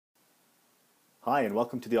Hi and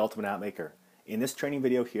welcome to the Ultimate App Maker. In this training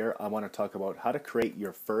video here, I want to talk about how to create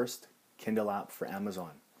your first Kindle app for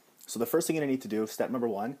Amazon. So the first thing you're going to need to do, step number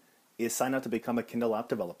one, is sign up to become a Kindle app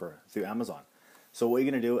developer through Amazon. So what you're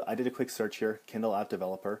going to do, I did a quick search here, Kindle app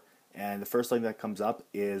developer, and the first thing that comes up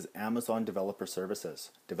is Amazon Developer Services,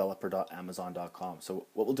 developer.amazon.com. So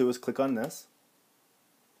what we'll do is click on this.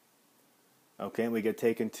 Okay, and we get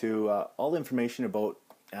taken to all the information about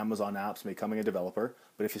Amazon apps, becoming a developer.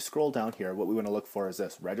 But if you scroll down here, what we want to look for is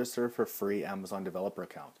this: register for free Amazon developer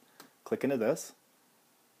account. Click into this.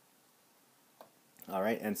 All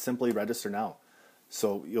right, and simply register now.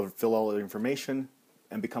 So you'll fill all the information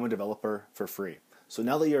and become a developer for free. So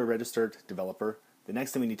now that you're a registered developer, the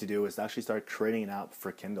next thing we need to do is actually start creating an app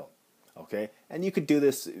for Kindle. Okay, and you could do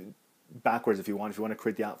this backwards if you want. If you want to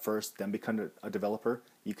create the app first, then become a developer,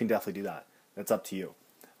 you can definitely do that. That's up to you.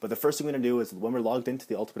 But the first thing we're going to do is when we're logged into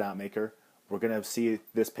the Ultimate App Maker, we're going to see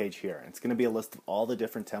this page here. It's going to be a list of all the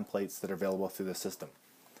different templates that are available through the system.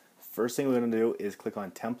 First thing we're going to do is click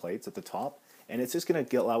on templates at the top, and it's just going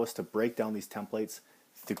to allow us to break down these templates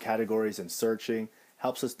through categories and searching.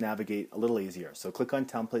 Helps us navigate a little easier. So click on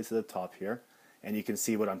templates at the top here, and you can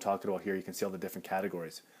see what I'm talking about here. You can see all the different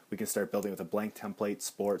categories. We can start building with a blank template: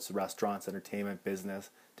 sports, restaurants, entertainment, business,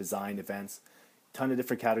 design, events. Ton of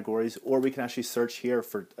different categories, or we can actually search here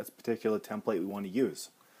for a particular template we want to use.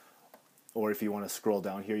 Or if you want to scroll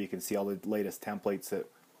down here, you can see all the latest templates that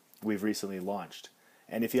we've recently launched.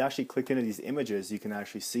 And if you actually click into these images, you can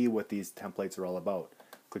actually see what these templates are all about.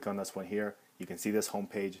 Click on this one here, you can see this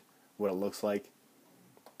homepage, what it looks like.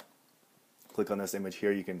 Click on this image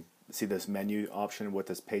here, you can see this menu option, what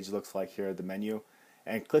this page looks like here, the menu,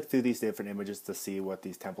 and click through these different images to see what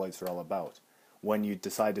these templates are all about. When you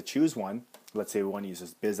decide to choose one, let's say we want to use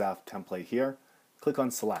this Biz App template here, click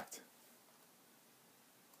on Select.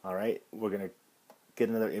 Alright, we're going to get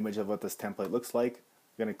another image of what this template looks like.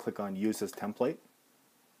 We're going to click on Use this template.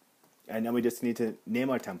 And then we just need to name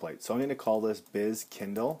our template. So I'm going to call this Biz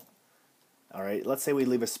Kindle. Alright, let's say we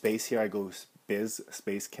leave a space here. I go Biz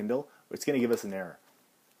space Kindle. It's going to give us an error.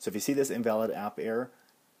 So if you see this invalid app error,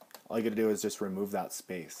 all you got to do is just remove that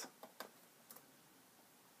space.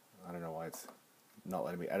 I don't know why it's not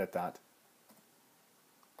letting me edit that.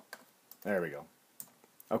 There we go.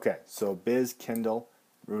 Okay, so Biz Kindle,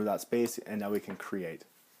 remove that space, and now we can create.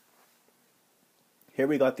 Here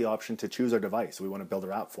we got the option to choose our device we want to build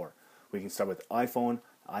our app for. We can start with iPhone,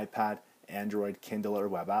 iPad, Android, Kindle, or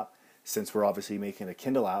web app. Since we're obviously making a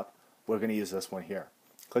Kindle app, we're going to use this one here.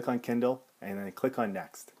 Click on Kindle, and then click on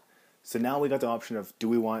Next. So now we got the option of, do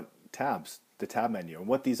we want tabs, the tab menu. And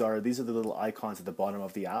what these are the little icons at the bottom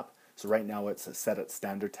of the app. So right now it's set at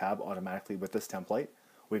standard tab automatically with this template.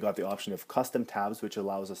 We got the option of custom tabs, which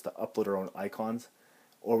allows us to upload our own icons,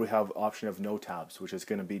 or we have option of no tabs, which is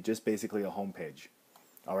going to be just basically a home page.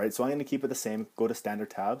 Alright, so I'm going to keep it the same, go to standard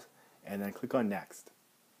tabs, and then click on Next.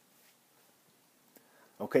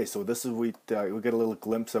 Okay, so this is we get a little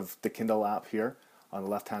glimpse of the Kindle app here on the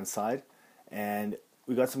left hand side, and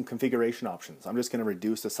we got some configuration options. I'm just going to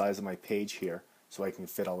reduce the size of my page here so I can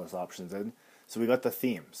fit all those options in. So we got the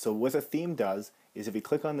theme. So what a theme does is if you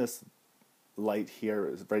click on this light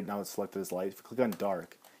here, right now it's selected as light, if you click on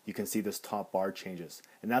dark, you can see this top bar changes,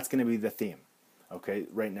 and that's going to be the theme. Okay,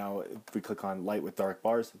 right now if we click on light with dark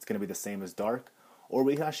bars, it's going to be the same as dark, or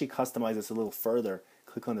we can actually customize this a little further.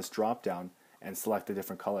 Click on this drop down and select a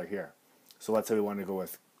different color here. So let's say we want to go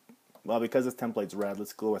with, well, because this template's red,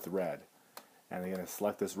 let's go with red. And I'm going to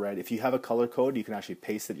select this red. If you have a color code, you can actually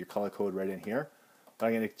paste your color code right in here. But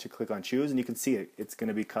I'm going to click on choose, and you can see it's going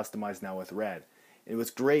to be customized now with red. And what's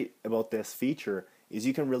great about this feature is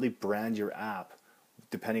you can really brand your app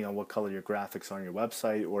depending on what color your graphics are on your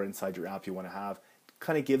website or inside your app you want to have. It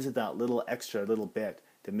kind of gives it that little extra little bit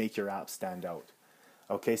to make your app stand out.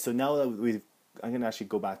 Okay, so now that I'm going to actually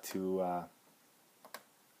go back to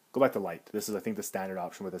light. This is, I think, the standard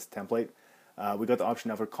option with this template. We got the option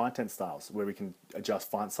now for content styles, where we can adjust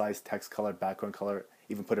font size, text color, background color,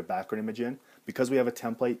 even put a background image in. Because we have a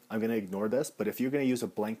template, I'm going to ignore this, but if you're going to use a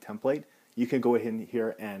blank template, you can go in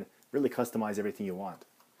here and really customize everything you want.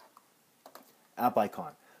 App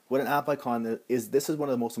icon. What an app icon is, this is one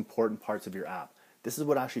of the most important parts of your app. This is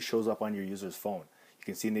what actually shows up on your user's phone. You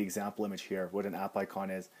can see in the example image here what an app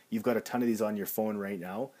icon is. You've got a ton of these on your phone right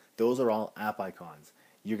now. Those are all app icons.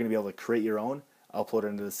 You're going to be able to create your own, upload it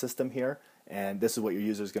into the system here, and this is what your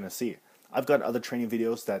user is going to see. I've got other training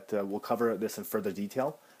videos that will cover this in further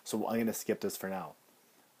detail, so I'm going to skip this for now.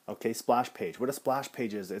 Okay, splash page. What a splash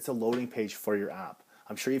page is, it's a loading page for your app.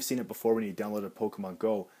 I'm sure you've seen it before when you downloaded Pokemon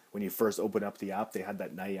Go. When you first open up the app, they had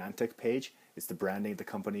that Niantic page. It's the branding, the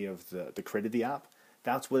company of the created the app.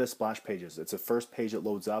 That's what a splash page is. It's the first page that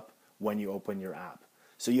loads up when you open your app.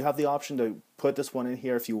 So you have the option to put this one in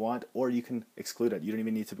here if you want, or you can exclude it. You don't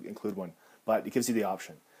even need to include one, but it gives you the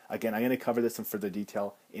option. Again, I'm going to cover this in further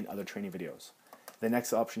detail in other training videos. The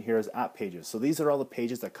next option here is app pages. So these are all the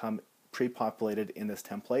pages that come pre-populated in this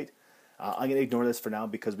template. I'm going to ignore this for now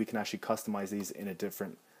because we can actually customize these in a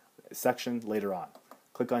different section later on.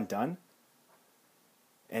 Click on Done.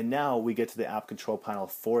 And now we get to the app control panel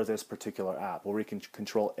for this particular app where we can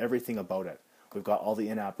control everything about it. We've got all the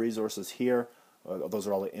in-app resources here. Those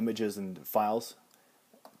are all the images and files.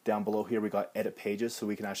 Down below here we got edit pages, so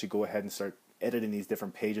we can actually go ahead and start editing these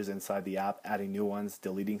different pages inside the app, adding new ones,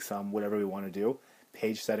 deleting some, whatever we want to do.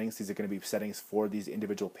 Page settings, these are going to be settings for these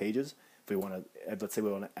individual pages. If we want to, let's say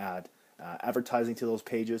we want to add advertising to those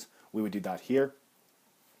pages, we would do that here.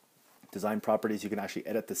 Design properties, you can actually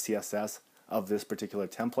edit the CSS of this particular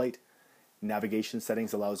template. Navigation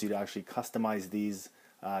settings allows you to actually customize these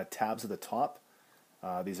tabs at the top.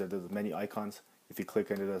 These are the menu icons. If you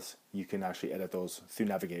click into this, you can actually edit those through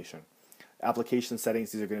navigation. Application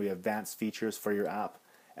settings, these are going to be advanced features for your app.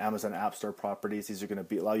 Amazon App Store properties, these are going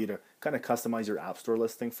to allow you to kind of customize your App Store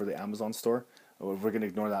listing for the Amazon store. We're going to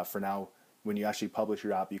ignore that for now. When you actually publish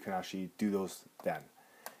your app, you can actually do those then.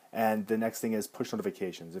 And the next thing is push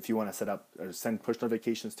notifications. If you want to set up or send push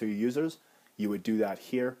notifications to your users, you would do that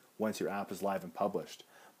here once your app is live and published.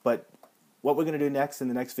 But what we're going to do next in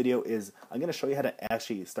the next video is I'm going to show you how to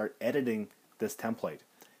actually start editing this template.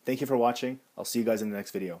 Thank you for watching. I'll see you guys in the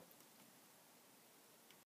next video.